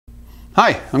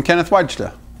Hi, I'm Kenneth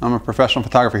WAJDA. I'm a professional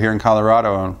photographer here in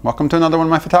Colorado, and welcome to another one of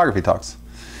my photography talks.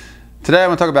 Today I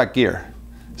want to talk about gear,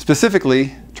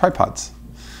 specifically tripods.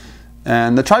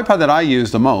 And the tripod that I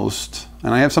use the most,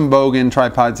 and I have some Bogen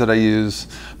tripods that I use,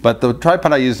 but the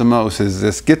tripod I use the most is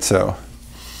this Gitzo.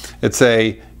 It's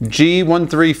a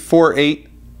G1348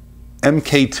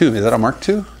 MK2. Is that a Mark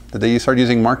II? Did they start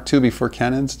using Mark II before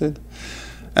Canons did?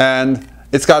 And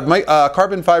it's got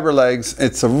carbon fiber legs.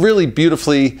 It's a really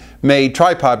beautifully made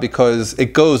tripod because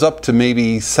it goes up to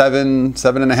maybe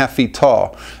 7.5 feet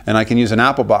tall. And I can use an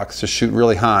Apple box to shoot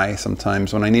really high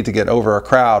sometimes when I need to get over a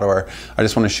crowd, or I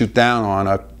just want to shoot down on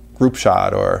a group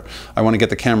shot, or I want to get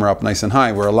the camera up nice and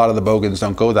high, where a lot of the Bogens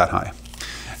don't go that high.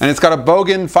 And it's got a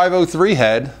Bogen 503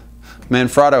 head,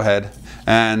 Manfrotto head,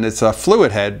 and it's a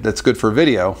fluid head that's good for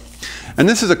video. And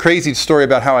this is a crazy story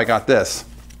about how I got this.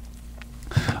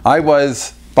 I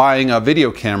was buying a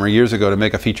video camera years ago to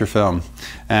make a feature film,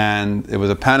 and it was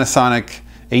a Panasonic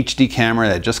HD camera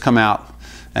that had just come out,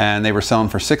 and they were selling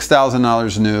for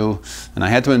 $6,000 new, and I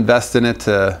had to invest in it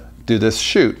to do this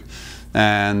shoot.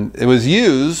 And it was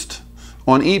used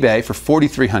on eBay for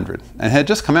 $4,300 and it had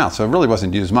just come out, so it really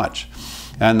wasn't used much.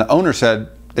 And the owner said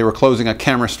they were closing a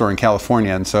camera store in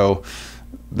California, and so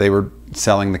they were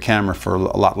selling the camera for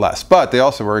a lot less. But they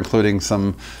also were including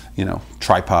some,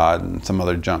 tripod and some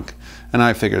other junk. And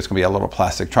I figured it's gonna be a little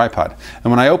plastic tripod. And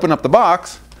when I open up the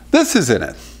box, this is in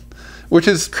it, which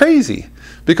is crazy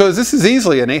because this is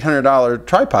easily an $800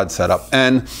 tripod setup.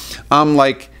 And I'm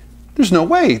like, there's no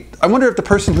way. I wonder if the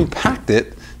person who packed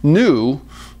it knew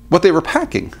what they were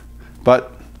packing.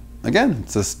 But again,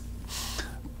 it's this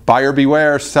buyer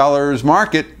beware, seller's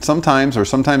market sometimes, or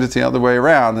sometimes it's the other way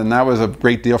around, and that was a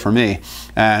great deal for me.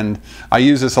 And I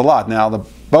use this a lot. Now the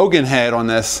Bogen head on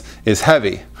this is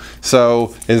heavy,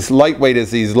 so as lightweight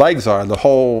as these legs are, the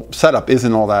whole setup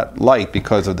isn't all that light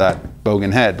because of that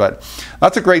Bogen head. But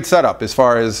that's a great setup as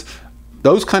far as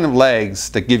those kind of legs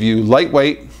that give you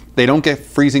lightweight. They don't get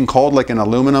freezing cold like an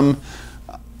aluminum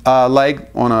leg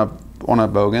on a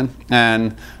Bogen.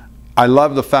 And I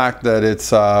love the fact that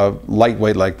it's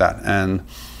lightweight like that. And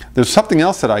there's something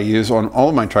else that I use on all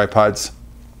of my tripods.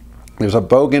 There's a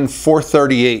Bogen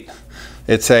 438.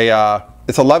 It's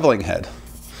a leveling head.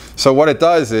 So what it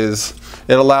does is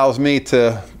it allows me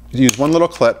to use one little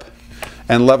clip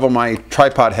and level my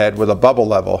tripod head with a bubble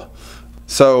level.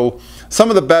 So some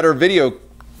of the better video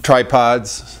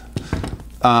tripods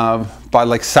by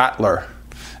like Sattler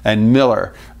and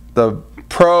Miller, the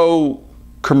pro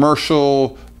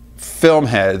commercial film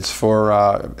heads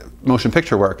for motion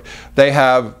picture work, they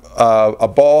have a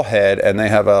ball head and they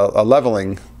have a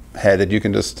leveling head that you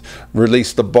can just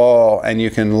release the ball and you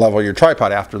can level your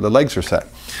tripod after the legs are set.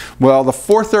 Well, the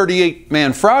 438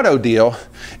 Manfrotto deal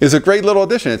is a great little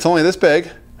addition. It's only this big,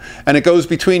 and it goes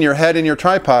between your head and your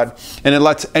tripod, and it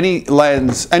lets any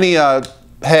lens, any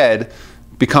head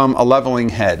become a leveling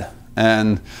head.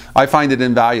 And I find it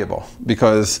invaluable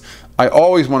because I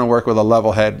always want to work with a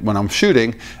level head when I'm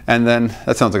shooting, and then,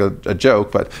 that sounds like a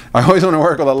joke, but I always want to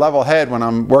work with a level head when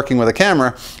I'm working with a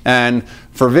camera, and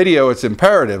for video it's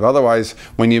imperative. Otherwise,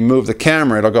 when you move the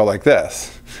camera, it'll go like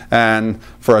this. And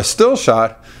for a still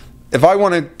shot, if I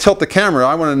want to tilt the camera,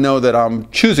 I want to know that I'm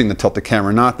choosing to tilt the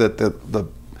camera, not that the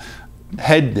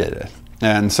head did it.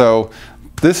 And so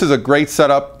this is a great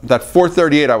setup. That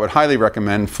 438 I would highly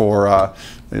recommend for,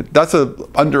 that's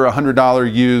under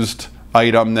 $100 used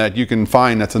item that you can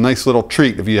find. That's a nice little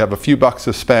treat if you have a few bucks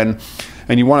to spend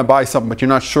and you want to buy something but you're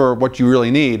not sure what you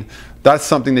really need. That's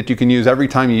something that you can use every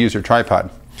time you use your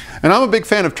tripod. And I'm a big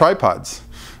fan of tripods.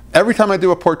 Every time I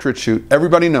do a portrait shoot,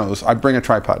 everybody knows I bring a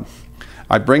tripod.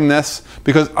 I bring this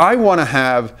because I want to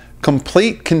have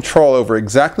complete control over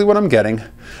exactly what I'm getting,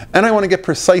 and I want to get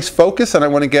precise focus, and I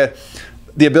want to get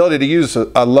the ability to use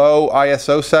a low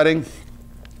ISO setting.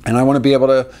 And I want to be able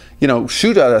to,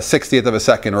 shoot at a 60th of a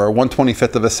second or a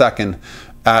 1/25th of a second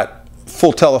at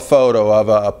full telephoto of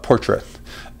a portrait.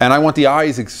 And I want the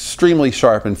eyes extremely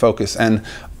sharp and focused. And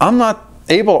I'm not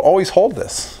able to always hold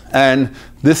this. And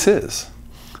this is.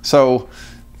 So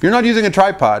if you're not using a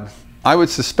tripod, I would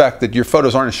suspect that your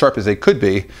photos aren't as sharp as they could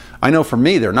be. I know for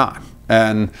me, they're not.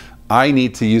 And I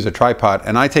need to use a tripod,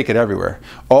 and I take it everywhere.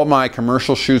 All my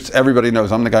commercial shoots, everybody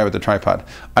knows I'm the guy with the tripod.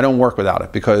 I don't work without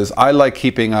it because I like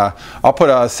keeping I'll put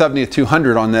a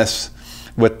 70-200 on this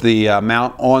with the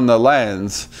mount on the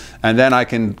lens, and then I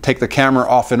can take the camera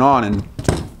off and on and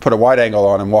put a wide angle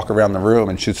on and walk around the room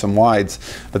and shoot some wides,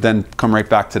 but then come right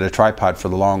back to the tripod for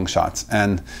the long shots.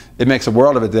 And it makes a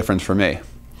world of a difference for me.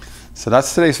 So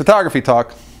that's today's photography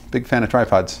talk. Big fan of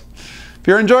tripods. If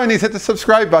you're enjoying these, hit the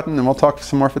subscribe button and we'll talk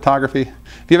some more photography.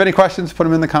 If you have any questions, put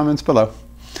them in the comments below.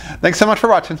 Thanks so much for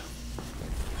watching.